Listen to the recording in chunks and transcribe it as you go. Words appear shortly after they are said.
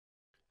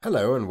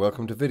Hello and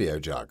welcome to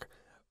Videojug.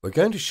 We're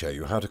going to show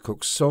you how to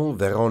cook Sole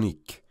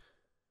Veronique.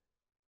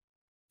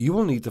 You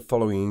will need the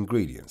following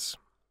ingredients,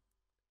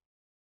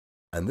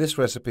 and this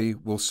recipe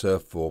will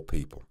serve 4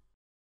 people.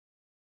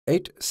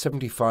 8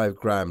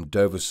 75-gram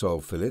Dover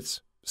sole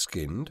fillets,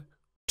 skinned,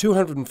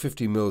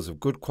 250 ml of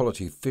good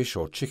quality fish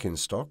or chicken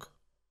stock,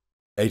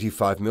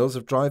 85 ml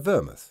of dry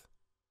vermouth,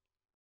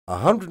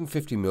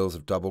 150 ml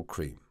of double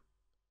cream,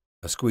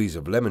 a squeeze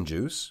of lemon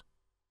juice,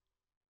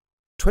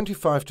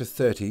 25 to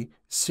 30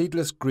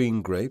 seedless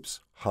green grapes,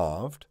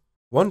 halved,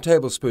 1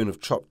 tablespoon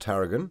of chopped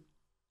tarragon,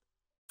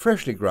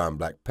 freshly ground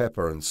black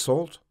pepper and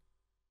salt,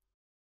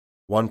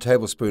 1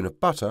 tablespoon of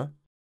butter.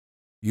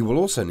 You will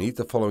also need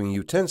the following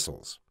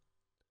utensils: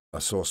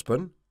 a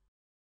saucepan,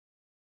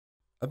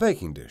 a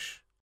baking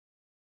dish,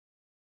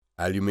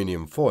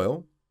 aluminium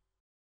foil,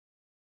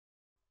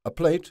 a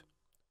plate,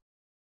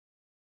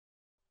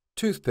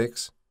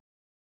 toothpicks,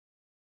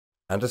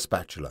 and a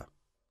spatula.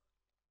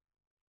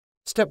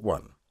 Step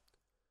 1.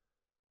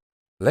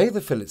 Lay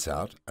the fillets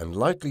out and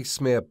lightly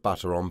smear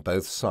butter on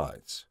both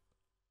sides.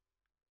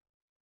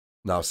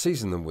 Now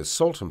season them with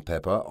salt and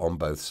pepper on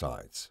both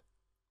sides.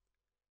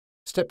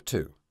 Step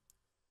 2.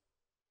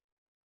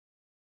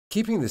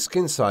 Keeping the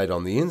skin side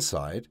on the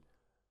inside,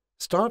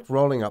 start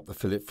rolling up the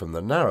fillet from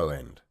the narrow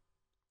end.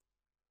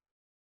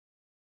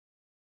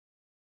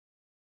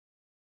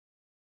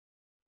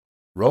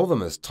 Roll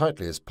them as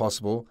tightly as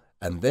possible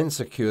and then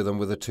secure them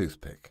with a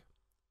toothpick.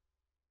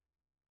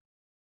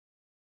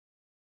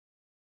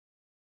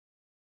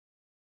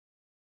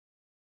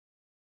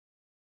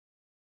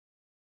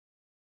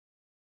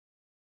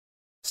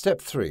 Step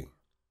 3.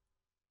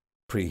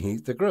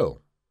 Preheat the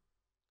grill.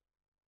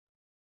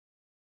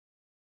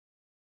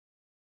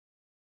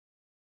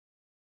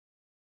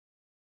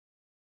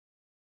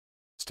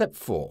 Step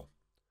 4.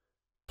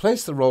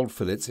 Place the rolled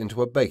fillets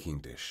into a baking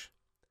dish.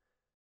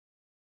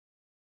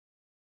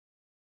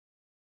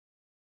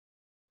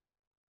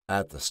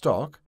 Add the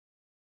stock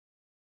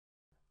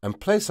and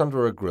place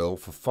under a grill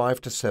for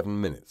 5 to 7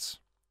 minutes.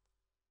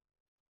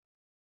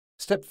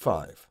 Step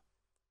 5.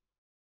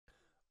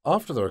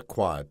 After the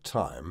required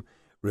time,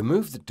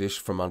 remove the dish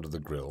from under the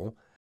grill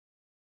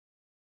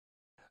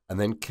and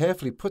then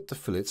carefully put the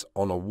fillets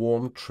on a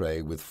warm tray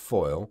with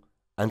foil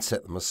and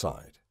set them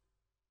aside.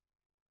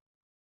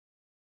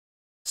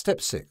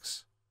 Step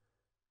 6.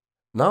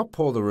 Now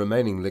pour the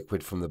remaining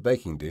liquid from the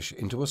baking dish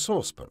into a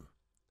saucepan.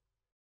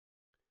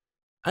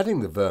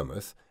 Adding the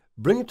vermouth,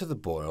 bring it to the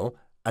boil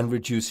and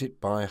reduce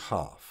it by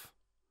half.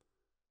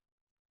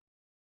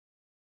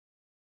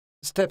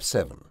 Step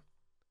 7.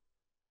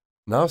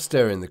 Now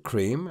stir in the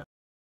cream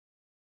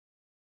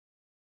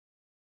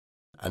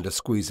and a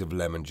squeeze of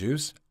lemon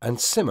juice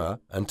and simmer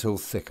until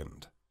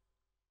thickened.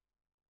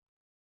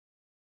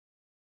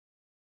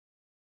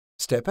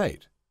 Step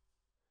 8.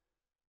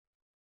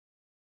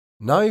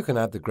 Now you can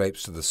add the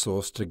grapes to the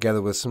sauce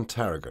together with some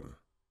tarragon.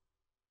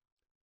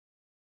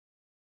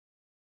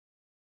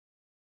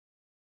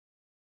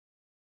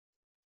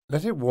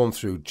 Let it warm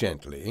through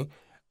gently,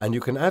 and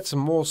you can add some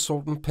more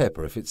salt and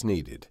pepper if it's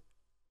needed.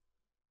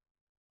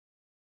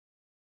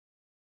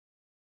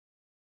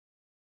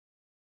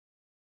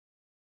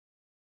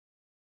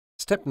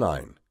 Step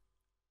 9.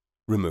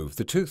 Remove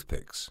the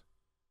toothpicks.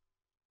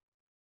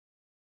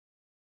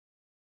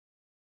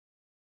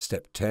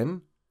 Step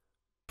 10.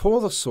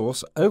 Pour the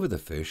sauce over the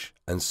fish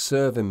and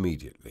serve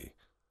immediately.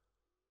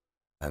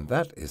 And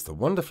that is the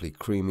wonderfully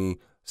creamy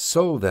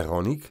Sole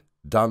Veronique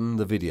done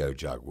the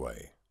Videojug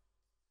way.